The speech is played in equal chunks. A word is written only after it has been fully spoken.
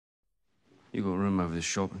You got room over the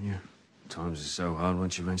shop, and you? Times are so hard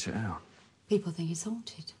once you rent it out. People think it's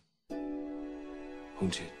haunted.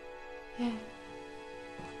 Haunted? Yeah.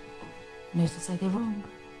 And who's to say they're wrong?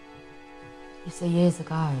 You see, years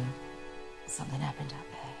ago, something happened up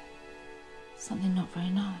there. Something not very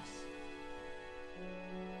nice.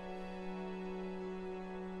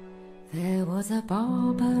 There was a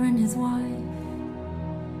barber and his wife,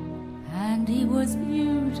 and he was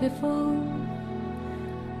beautiful,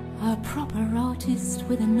 a proper artist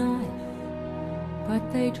with a knife,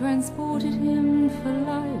 but they transported him for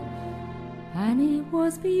life, and he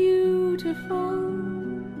was beautiful.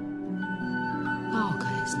 Barker,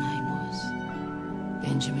 his name was.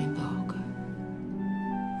 Benjamin Barker.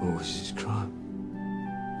 What was his crime?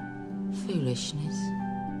 Foolishness.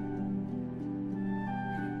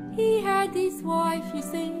 He had this wife, you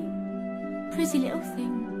see, pretty little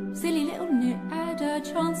thing, silly little nit, had a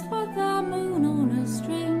chance for the moon on a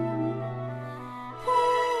string.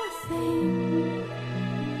 Poor thing,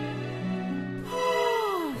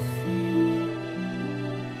 poor thing.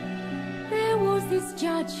 There was this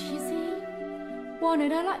judge, you see,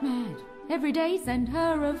 wanted her like mad, every day sent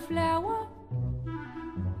her a flower.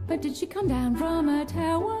 But did she come down from her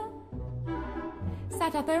tower?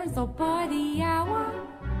 Sat up there and sobbed by the hour.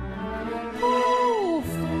 Poor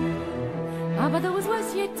thing. Ah, but there was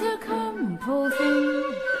worse yet to come, poor thing.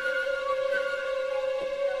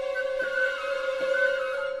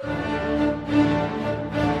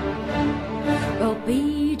 Well,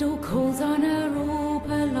 Beadle calls on her all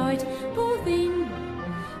polite. Poor thing,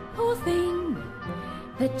 poor thing.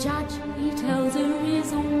 The judge, he tells her,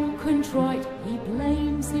 is all contrite. He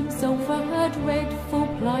blames himself for her dreadful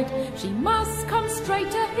plight. She must come straight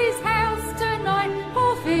to his house tonight.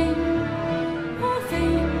 Poor thing, poor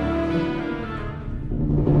thing.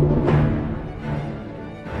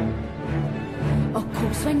 Of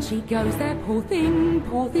course, when she goes there, poor thing,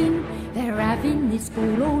 they're having this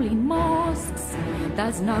ball all in masks.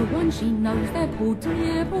 There's no one she knows there, poor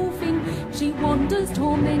dear, poor thing. She wanders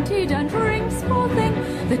tormented and drinks, poor thing.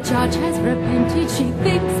 The judge has repented, she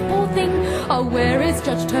thinks, poor thing. Oh, where is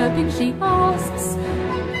Judge Turpin, she asks.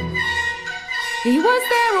 He was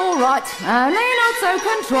there all right, only not so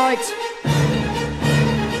contrite.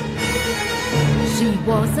 She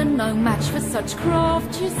wasn't no match for such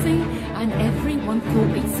craft, you see, and everyone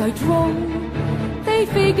thought it so droll. They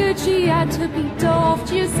figured she had to be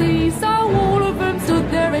daft, you see, so all of them stood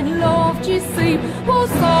there and laughed, you see. Poor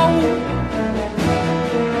soul,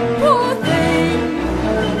 poor thing.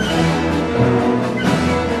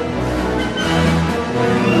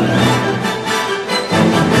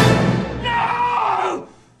 No!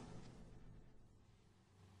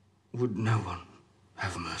 Would no one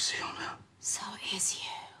have mercy on her? So it is you,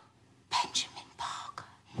 Benjamin Barker.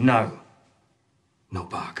 No. Not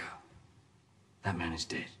Barker. That man is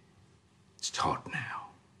dead. It's Todd now.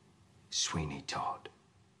 Sweeney Todd.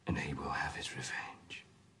 And he will have his revenge.